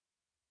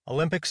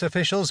Olympics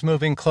officials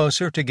moving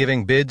closer to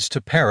giving bids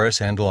to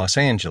Paris and Los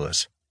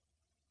Angeles.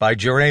 By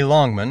Jeré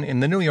Longman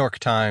in the New York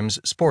Times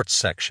Sports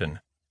section.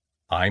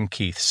 I'm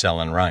Keith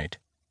Sellen-Wright.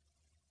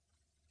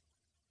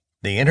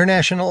 The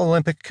International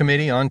Olympic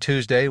Committee on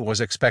Tuesday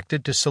was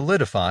expected to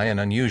solidify an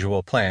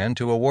unusual plan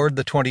to award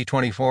the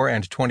 2024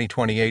 and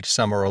 2028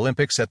 Summer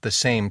Olympics at the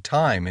same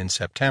time in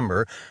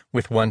September,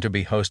 with one to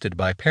be hosted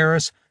by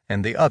Paris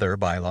and the other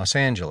by Los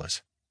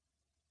Angeles.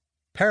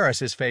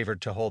 Paris is favored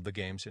to hold the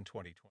Games in 2020.